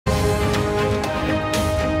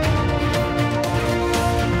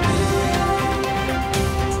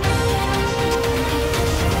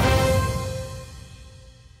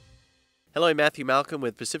Hello, I'm Matthew Malcolm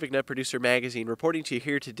with Pacific Nut Producer Magazine, reporting to you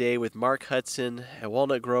here today with Mark Hutson, a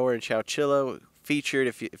walnut grower in Chowchilla. Featured,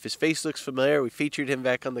 if his face looks familiar, we featured him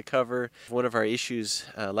back on the cover of one of our issues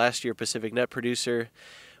last year, Pacific Nut Producer.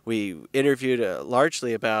 We interviewed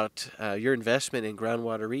largely about your investment in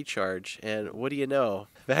groundwater recharge, and what do you know?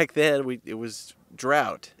 Back then, it was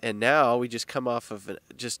drought, and now we just come off of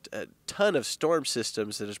just a ton of storm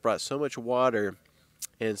systems that has brought so much water.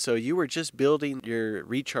 And so you were just building your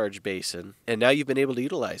recharge basin, and now you've been able to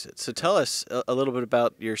utilize it. So tell us a little bit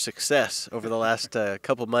about your success over the last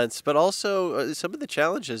couple months, but also some of the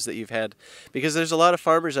challenges that you've had, because there's a lot of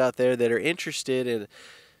farmers out there that are interested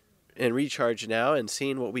in recharge now and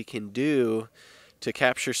seeing what we can do to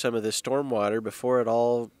capture some of the stormwater before it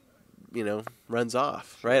all, runs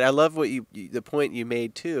off, right? I love what the point you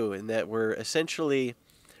made too, in that we're essentially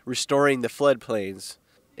restoring the floodplains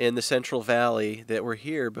in the Central Valley that were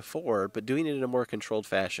here before, but doing it in a more controlled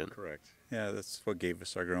fashion. Correct. Yeah, that's what gave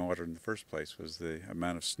us our groundwater in the first place, was the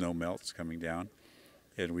amount of snow melts coming down.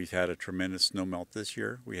 And we've had a tremendous snow melt this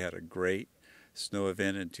year. We had a great snow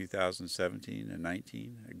event in 2017 and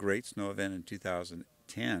 19, a great snow event in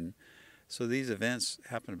 2010. So these events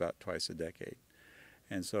happen about twice a decade.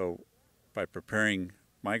 And so by preparing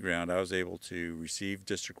my ground, I was able to receive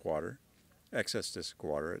district water, excess district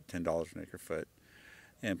water at $10 an acre foot,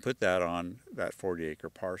 and put that on that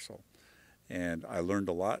 40-acre parcel. And I learned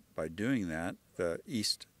a lot by doing that. The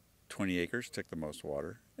east 20 acres took the most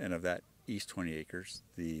water, and of that east 20 acres,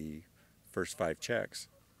 the first 5 checks,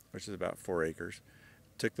 which is about 4 acres,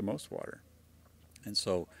 took the most water. And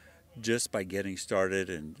so just by getting started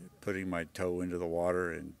and putting my toe into the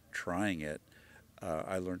water and trying it,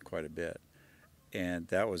 I learned quite a bit. And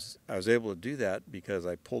I was able to do that because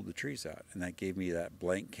I pulled the trees out, and that gave me that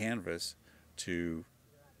blank canvas to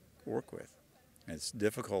work with. And it's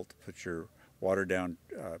difficult to put your water down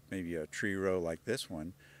maybe a tree row like this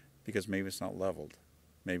one, because maybe it's not leveled,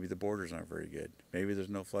 maybe the borders aren't very good, maybe there's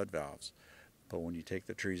no flood valves. But when you take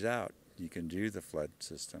the trees out, you can do the flood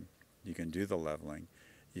system, you can do the leveling,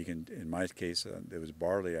 you can, in my case, there was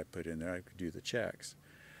barley I put in there, I could do the checks.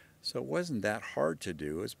 So it wasn't that hard to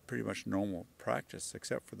do. It was pretty much normal practice,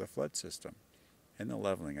 except for the flood system and the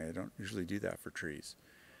leveling. I don't usually do that for trees.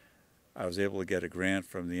 I was able to get a grant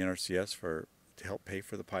from the NRCS to help pay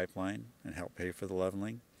for the pipeline and help pay for the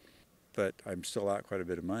leveling. But I'm still out quite a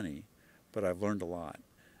bit of money, but I've learned a lot.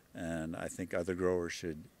 And I think other growers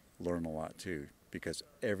should learn a lot too, because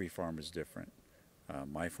every farm is different.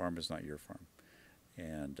 My farm is not your farm.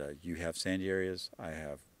 And you have sandy areas, I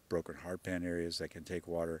have broken hardpan areas that can take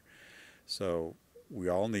water. So we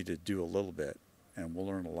all need to do a little bit, and we'll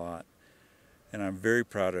learn a lot. And I'm very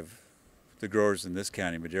proud of the growers in this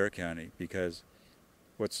county, Madera County, because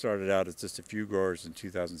what started out as just a few growers in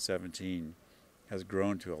 2017 has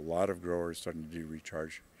grown to a lot of growers starting to do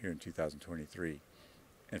recharge here in 2023.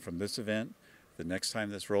 And from this event, the next time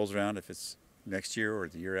this rolls around, if it's next year or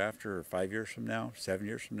the year after or 5 years from now, 7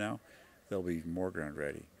 years from now, there'll be more ground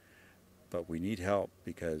ready. But we need help,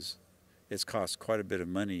 because it's cost quite a bit of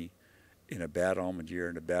money in a bad almond year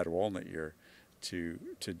and a bad walnut year to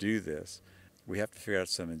do this. We have to figure out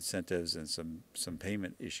some incentives and some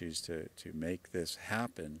payment issues to make this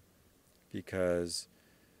happen, because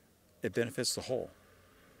it benefits the whole.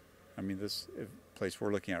 I mean, this place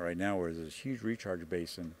we're looking at right now, where there's a huge recharge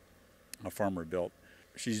basin a farmer built,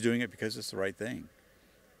 she's doing it because it's the right thing.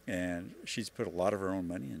 And she's put a lot of her own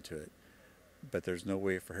money into it. But there's no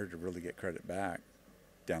way for her to really get credit back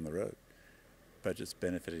down the road. But it's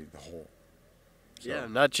benefiting the whole. So, yeah,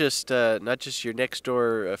 not just your next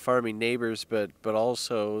door farming neighbors, but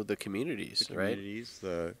also the communities, the right? communities,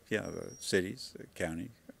 the cities, the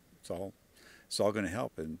county, it's all going to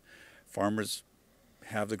help. And farmers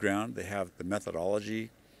have the ground, they have the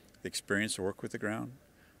methodology, the experience to work with the ground,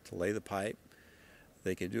 to lay the pipe.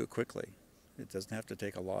 They can do it quickly. It doesn't have to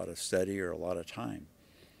take a lot of study or a lot of time.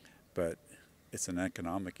 But it's an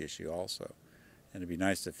economic issue also. And it'd be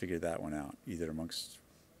nice to figure that one out, either amongst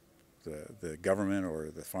the government or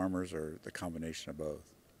the farmers, or the combination of both.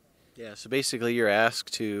 Yeah, so basically your ask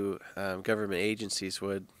to government agencies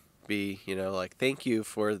would be, thank you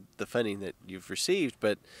for the funding that you've received,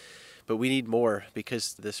 but we need more,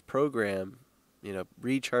 because this program,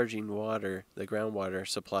 recharging water, the groundwater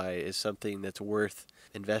supply, is something that's worth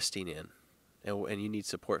investing in. And you need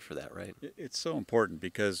support for that, right? It's so important,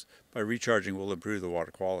 because by recharging, we'll improve the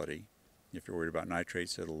water quality. If you're worried about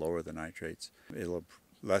nitrates, it'll lower the nitrates. It'll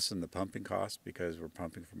lessen the pumping cost, because we're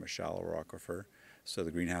pumping from a shallow aquifer, so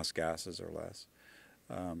the greenhouse gases are less.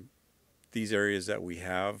 These areas that we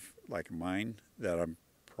have, like mine, that I'm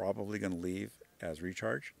probably going to leave as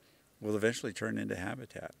recharge, will eventually turn into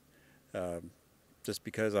habitat. just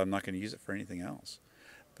because I'm not going to use it for anything else.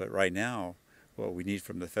 But right now, what we need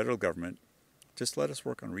from the federal government, just let us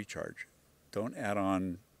work on recharge. Don't add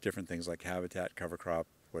on different things like habitat, cover crop,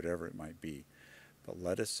 whatever it might be. But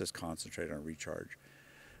let us just concentrate on recharge.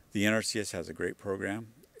 The NRCS has a great program,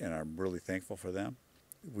 and I'm really thankful for them.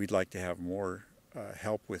 We'd like to have more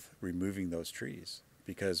help with removing those trees,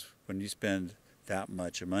 because when you spend that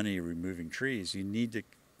much money removing trees, you need to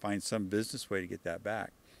find some business way to get that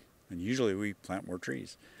back. And usually we plant more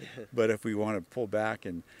trees. But if we want to pull back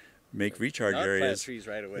and make recharge not areas, plant trees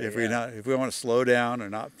right away, if we want to slow down or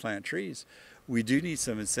not plant trees, we do need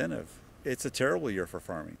some incentive. It's a terrible year for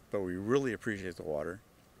farming, but we really appreciate the water,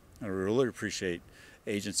 and we really appreciate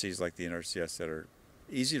agencies like the NRCS that are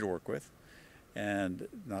easy to work with and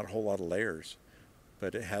not a whole lot of layers.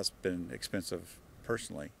 But it has been expensive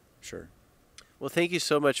personally, sure. Well, thank you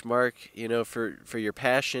so much, Mark, for your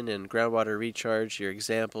passion and groundwater recharge, your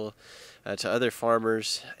example to other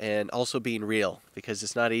farmers, and also being real, because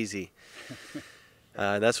it's not easy.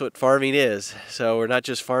 That's what farming is. So we're not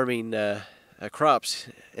just farming crops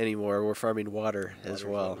anymore, we're farming water as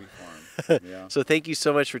well. Yeah. So thank you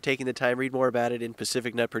so much for taking the time. Read more about it in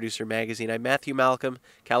Pacific Nut Producer Magazine. I'm Matthew Malcolm,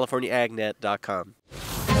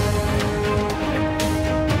 CaliforniaAgNet.com.